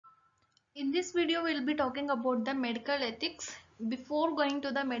In this video, we'll be talking about the medical ethics. Before going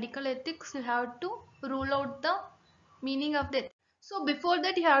to the medical ethics, you have to rule out the meaning of the ethics. So before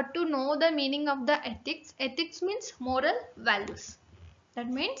that, you have to know the meaning of the ethics. Ethics means moral values. That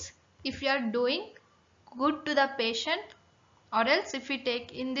means if you are doing good to the patient, or else if we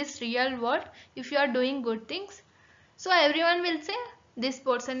take in this real world, if you are doing good things, so everyone will say this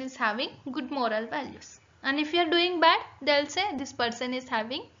person is having good moral values. And if you are doing bad, they'll say this person is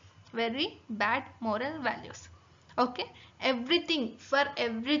having very bad moral values. Okay, everything for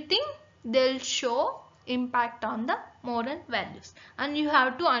everything they'll show impact on the moral values, and you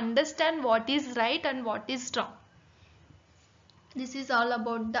have to understand what is right and what is wrong. This is all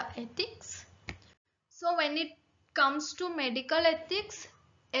about the ethics. So when it comes to medical ethics,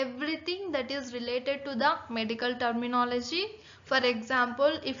 everything that is related to the medical terminology, for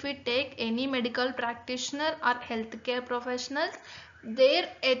example, if we take any medical practitioner or healthcare professionals, their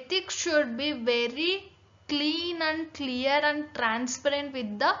ethics should be very clean and clear and transparent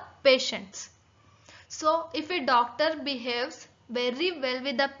with the patients. So if a doctor behaves very well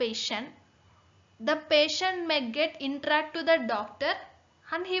with the patient may get interact to the doctor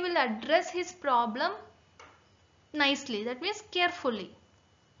and he will address his problem nicely, that means carefully.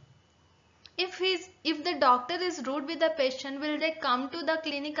 If the doctor is rude with the patient, will they come to the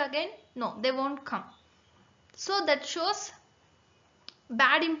clinic again? No, they won't come. So that shows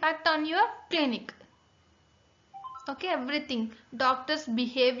bad impact on your clinic. Okay, everything, doctor's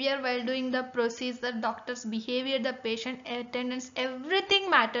behavior while doing the procedure, doctor's behavior, the patient attendance, everything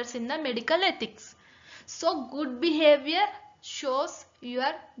matters in the medical ethics. So good behavior shows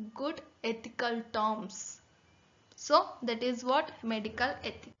your good ethical terms. So that is what medical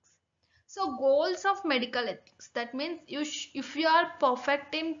ethics. So goals of medical ethics, that means if you are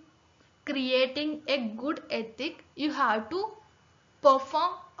perfect in creating a good ethic, you have to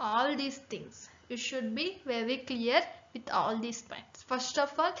perform all these things. You should be very clear with all these points. First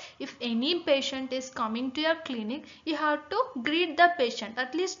of all, if any patient is coming to your clinic, you have to greet the patient.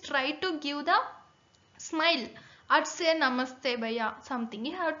 At least try to give the smile or say namaste bhaiya, something.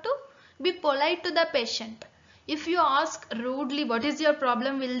 You have to be polite to the patient. If you ask rudely what is your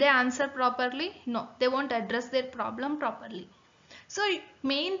problem, will they answer properly? No, they won't address their problem properly. So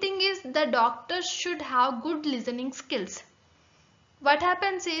main thing is the doctors should have good listening skills. What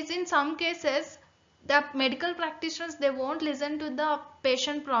happens is in some cases the medical practitioners, they won't listen to the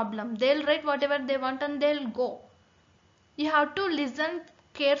patient problem. They'll write whatever they want and they'll go. You have to listen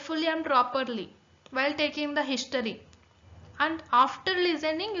carefully and properly while taking the history. And after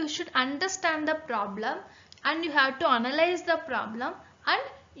listening, you should understand the problem and you have to analyze the problem, and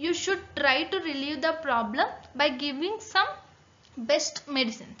you should try to relieve the problem by giving some best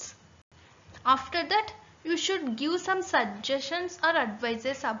medicines. After that, you should give some suggestions or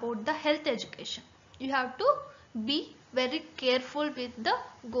advices about the health education. You have to be very careful with the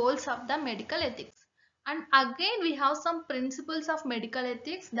goals of the medical ethics. And again, we have some principles of medical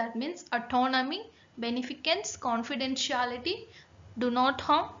ethics, that means autonomy, beneficence, confidentiality, do not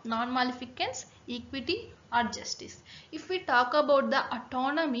harm, non-maleficence, equity or justice. If we talk about the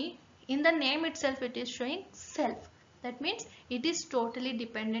autonomy, in the name itself it is showing self. That means it is totally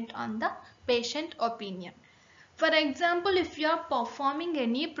dependent on the patient opinion. For example, if you are performing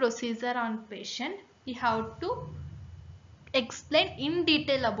any procedure on patient, you have to explain in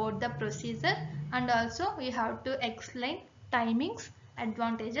detail about the procedure, and also we have to explain timings,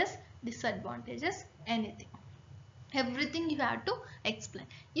 advantages, disadvantages, anything. Everything you have to explain.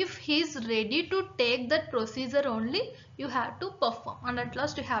 If he is ready to take that procedure only, you have to perform, and at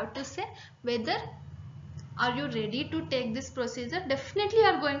last you have to say whether are you ready to take this procedure. Definitely you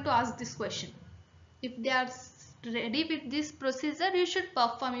are going to ask this question. If they are ready with this procedure, you should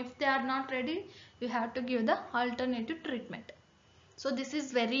perform. If they are not ready, you have to give the alternative treatment. So this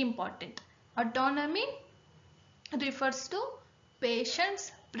is very important. Autonomy refers to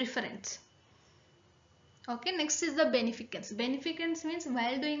patient's preference. Okay, next is the beneficence. Beneficence means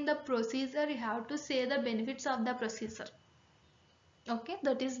while doing the procedure, you have to say the benefits of the procedure. Okay,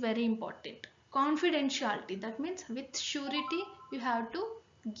 that is very important. Confidentiality, that means with surety you have to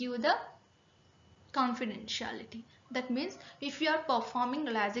give the confidentiality. That means if you are performing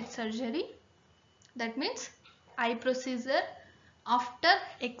LASIK surgery, that means eye procedure, after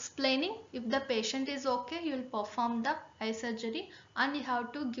explaining if the patient is okay, you will perform the eye surgery, and you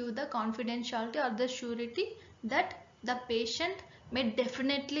have to give the confidentiality or the surety that the patient may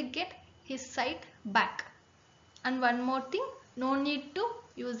definitely get his sight back. And one more thing, no need to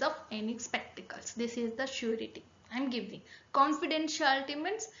use of any spectacles. This is the surety I am giving. Confidentiality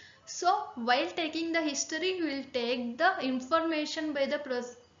means, so while taking the history, you will take the information by the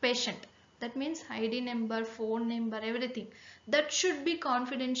patient. That means ID number, phone number, everything. That should be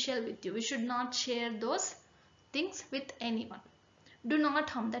confidential with you. We should not share those things with anyone. Do not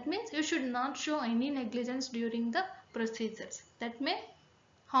harm. That means you should not show any negligence during the procedures. That may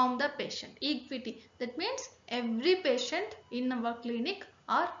harm the patient. Equity. That means every patient in our clinic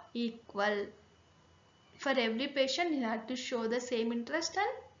are equal. For every patient you have to show the same interest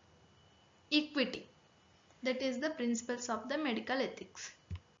and equity. That is the principles of the medical ethics.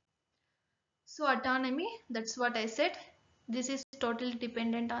 So autonomy, that's what I said. This is totally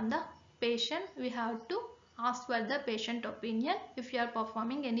dependent on the patient. We have to ask for the patient opinion if you are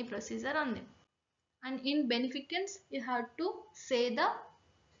performing any procedure on them. And in beneficence, you have to say the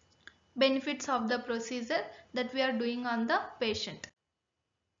benefits of the procedure that we are doing on the patient.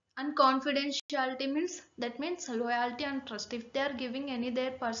 And confidentiality means, that means loyalty and trust. If they are giving any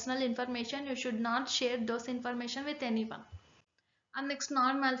their personal information, you should not share those information with anyone. And next,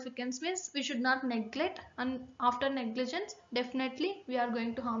 non-maleficence means we should not neglect, and after negligence definitely we are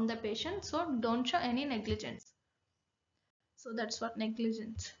going to harm the patient, so don't show any negligence. So that's what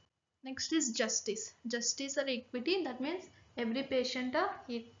negligence. Next is justice. Justice or equity, that means every patient are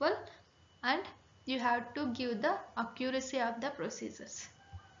equal and you have to give the accuracy of the procedures.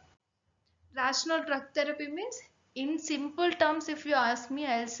 Rational drug therapy means, in simple terms if you ask me,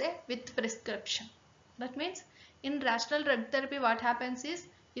 I'll say with prescription. That means in rational drug therapy what happens is,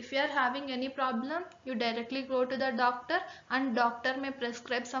 if you are having any problem, you directly go to the doctor and doctor may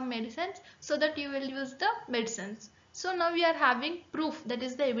prescribe some medicines so that you will use the medicines. So now we are having proof, that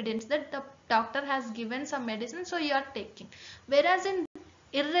is the evidence that the doctor has given some medicine, so you are taking. Whereas in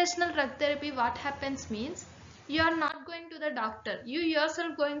irrational drug therapy what happens means, you are not going to the doctor, you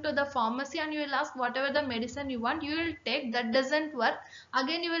yourself going to the pharmacy and you will ask whatever the medicine you want, you will take. That doesn't work.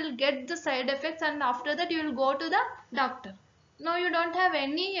 Again you will get the side effects and after that you will go to the doctor. Now you don't have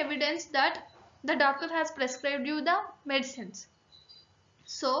any evidence that the doctor has prescribed you the medicines.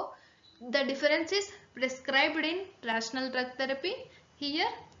 So the difference is prescribed in rational drug therapy. Here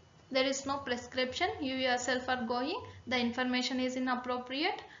there is no prescription, you yourself are going, the information is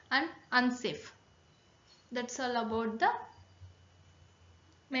inappropriate and unsafe. That's all about the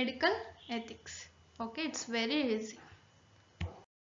medical ethics. Okay, it's very easy.